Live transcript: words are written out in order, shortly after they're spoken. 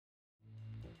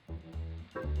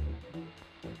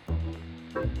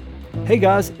Hey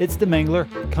guys, it's the Mangler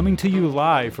coming to you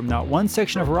live from that one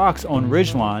section of rocks on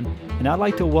Ridgeline, and I'd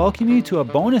like to welcome you to a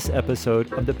bonus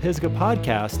episode of the Pisgah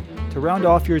Podcast to round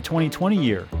off your 2020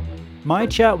 year. My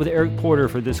chat with Eric Porter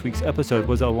for this week's episode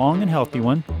was a long and healthy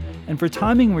one, and for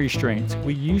timing restraints,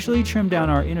 we usually trim down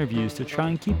our interviews to try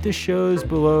and keep the shows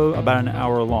below about an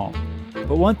hour long.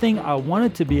 But one thing I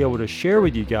wanted to be able to share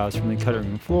with you guys from the cutting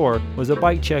room floor was a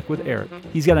bike check with Eric.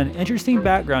 He's got an interesting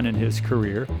background in his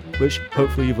career, which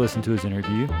hopefully you've listened to his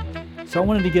interview. So I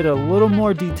wanted to get a little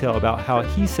more detail about how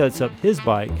he sets up his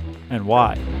bike and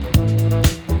why.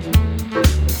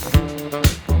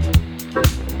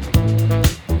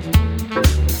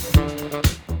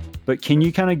 But can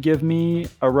you kind of give me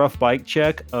a rough bike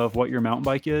check of what your mountain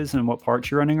bike is and what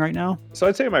parts you're running right now? So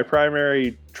I'd say my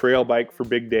primary trail bike for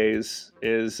big days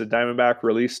is a Diamondback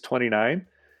Release 29.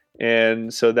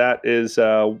 And so that is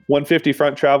 150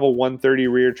 front travel, 130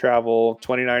 rear travel,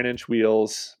 29-inch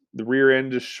wheels. The rear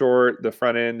end is short. The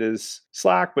front end is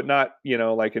slack, but not,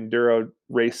 like enduro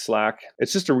race slack.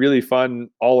 It's just a really fun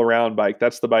all-around bike.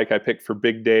 That's the bike I picked for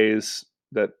big days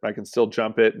that I can still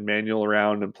jump it and manual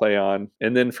around and play on.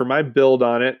 And then for my build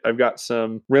on it, I've got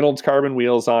some Reynolds carbon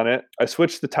wheels on it. I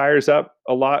switched the tires up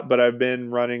a lot, but I've been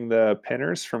running the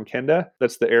Penners from Kenda.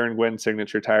 That's the Aaron Gwin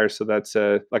signature tire. So that's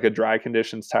like a dry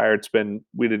conditions tire.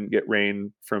 We didn't get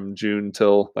rain from June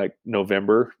till like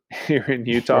November here in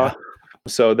Utah. Yeah.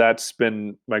 So that's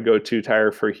been my go-to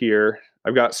tire for here.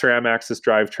 I've got SRAM Axis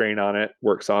drivetrain on it.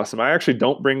 Works awesome. I actually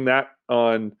don't bring that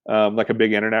on like a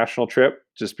big international trip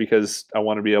just because I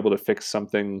want to be able to fix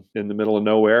something in the middle of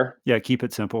nowhere. Yeah, keep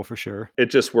it simple for sure. It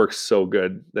just works so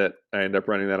good that I end up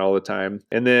running that all the time.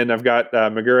 And then I've got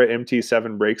Magura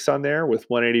MT7 brakes on there with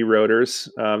 180 rotors.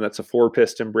 That's a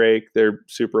 4-piston brake. They're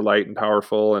super light and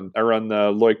powerful. And I run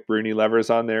the Loic Bruni levers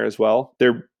on there as well.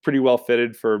 They're pretty well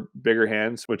fitted for bigger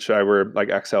hands, which I wear like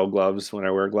XL gloves when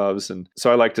I wear gloves. And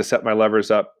so I like to set my levers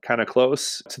up kind of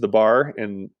close to the bar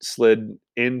and slid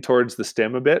in towards the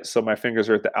stem a bit. So my fingers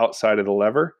are at the outside of the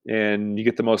lever and you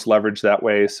get the most leverage that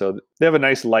way. So they have a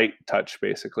nice light touch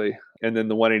basically. And then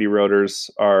the 180 rotors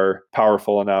are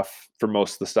powerful enough for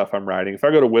most of the stuff I'm riding. If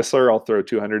I go to Whistler, I'll throw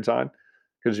 200s on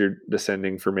because you're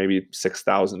descending for maybe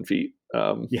 6,000 feet.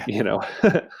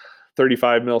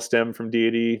 35 mil stem from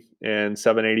Deity and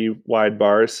 780 wide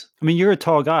bars. I mean, you're a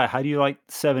tall guy. How do you like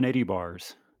 780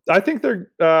 bars? I think they're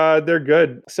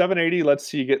good. 780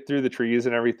 lets you get through the trees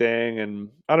and everything. And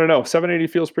I don't know,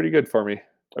 780 feels pretty good for me.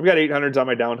 I've got 800s on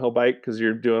my downhill bike because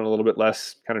you're doing a little bit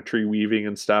less kind of tree weaving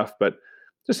and stuff. But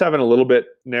just having a little bit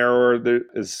narrower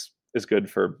is good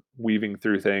for weaving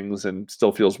through things and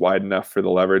still feels wide enough for the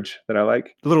leverage that I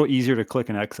like. A little easier to click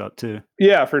an X up too.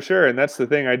 Yeah, for sure. And that's the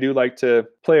thing. I do like to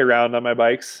play around on my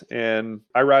bikes and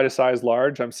I ride a size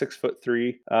large. I'm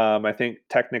 6'3". I think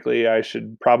technically I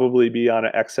should probably be on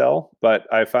an XL, but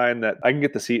I find that I can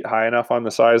get the seat high enough on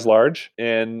the size large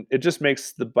and it just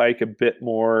makes the bike a bit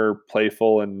more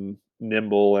playful and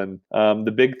nimble. And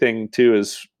the big thing too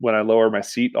is when I lower my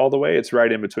seat all the way, it's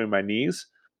right in between my knees,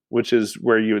 which is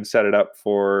where you would set it up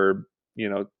for,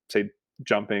 say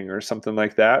jumping or something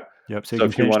like that. Yep. So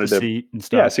if you wanted the seat and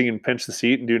stuff. Yeah, so you can pinch the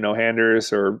seat and do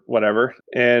no-handers or whatever.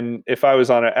 And if I was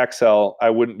on an XL, I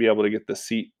wouldn't be able to get the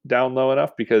seat down low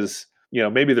enough because,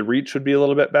 maybe the reach would be a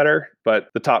little bit better, but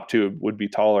the top tube would be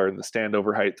taller and the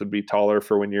standover height would be taller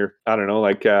for when you're, I don't know,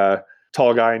 like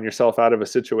tall guying yourself out of a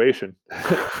situation.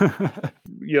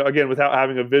 Again, without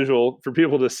having a visual for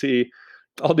people to see,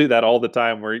 I'll do that all the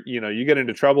time where, you get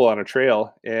into trouble on a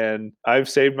trail and I've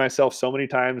saved myself so many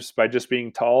times by just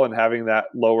being tall and having that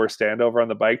lower standover on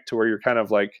the bike to where you're kind of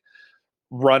like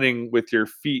running with your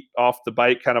feet off the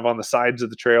bike kind of on the sides of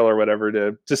the trail or whatever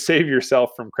to save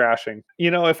yourself from crashing.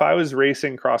 If I was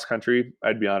racing cross country,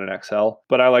 I'd be on an XL,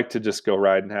 but I like to just go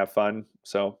ride and have fun.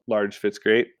 So large fits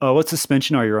great. What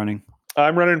suspension are you running?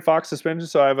 I'm running Fox suspension,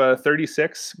 so I have a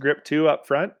 36 Grip 2 up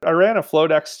front. I ran a Float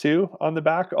X2 on the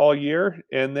back all year,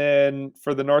 and then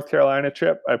for the North Carolina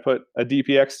trip, I put a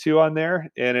DPX2 on there,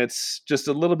 and it's just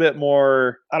a little bit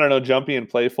more, I don't know, jumpy and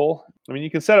playful. I mean, you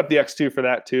can set up the X2 for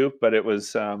that too, but it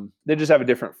was, they just have a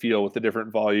different feel with the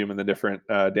different volume and the different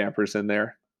dampers in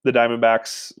there. The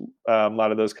Diamondbacks, a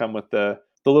lot of those come with the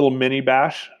little mini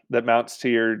bash that mounts to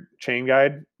your chain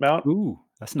guide mount. Ooh,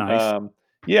 that's nice.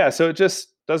 Yeah, so it just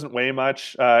doesn't weigh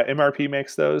much. MRP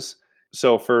makes those.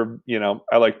 So for,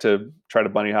 I like to try to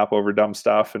bunny hop over dumb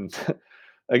stuff and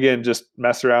again, just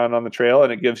mess around on the trail.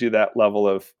 And it gives you that level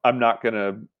of, I'm not going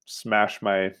to smash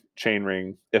my chain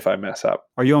ring if I mess up.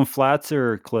 Are you on flats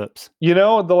or clips?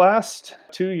 The last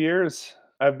 2 years,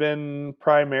 I've been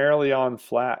primarily on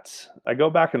flats. I go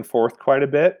back and forth quite a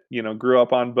bit. Grew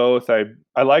up on both.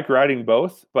 I like riding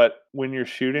both, but when you're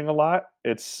shooting a lot,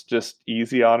 it's just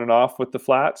easy on and off with the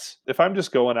flats. If I'm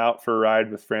just going out for a ride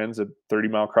with friends, a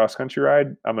 30-mile cross-country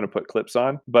ride, I'm going to put clips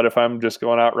on. But if I'm just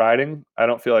going out riding, I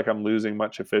don't feel like I'm losing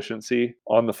much efficiency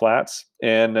on the flats.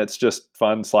 And it's just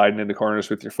fun sliding into corners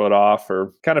with your foot off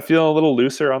or kind of feeling a little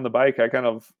looser on the bike. I kind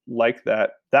of like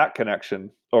that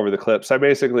connection over the clips.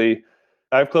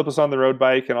 I have clipless on the road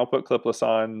bike, and I'll put clipless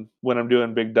on when I'm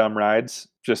doing big dumb rides,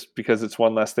 just because it's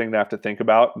one less thing to have to think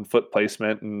about, and foot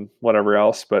placement and whatever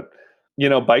else. But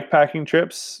bike packing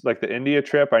trips, like the India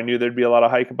trip, I knew there'd be a lot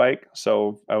of hike a bike,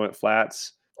 so I went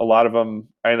flats. A lot of them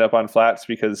I ended up on flats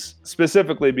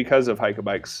specifically because of hike a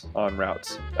bikes on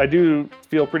routes. I do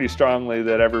feel pretty strongly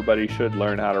that everybody should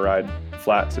learn how to ride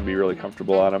flats and be really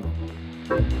comfortable on them.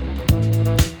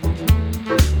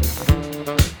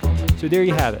 So there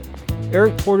you have it,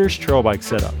 Eric Porter's trail bike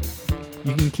setup.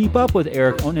 You can keep up with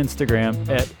Eric on Instagram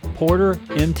at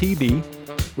PorterMTB,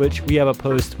 which we have a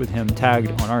post with him tagged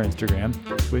on our Instagram,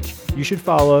 which you should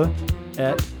follow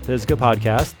at Pisgah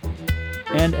Podcast.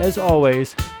 And as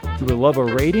always, we would love a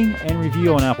rating and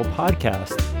review on Apple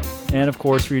Podcasts, and of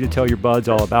course for you to tell your buds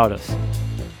all about us.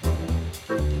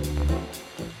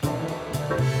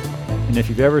 And if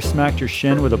you've ever smacked your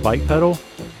shin with a bike pedal,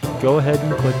 go ahead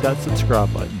and click that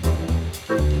subscribe button.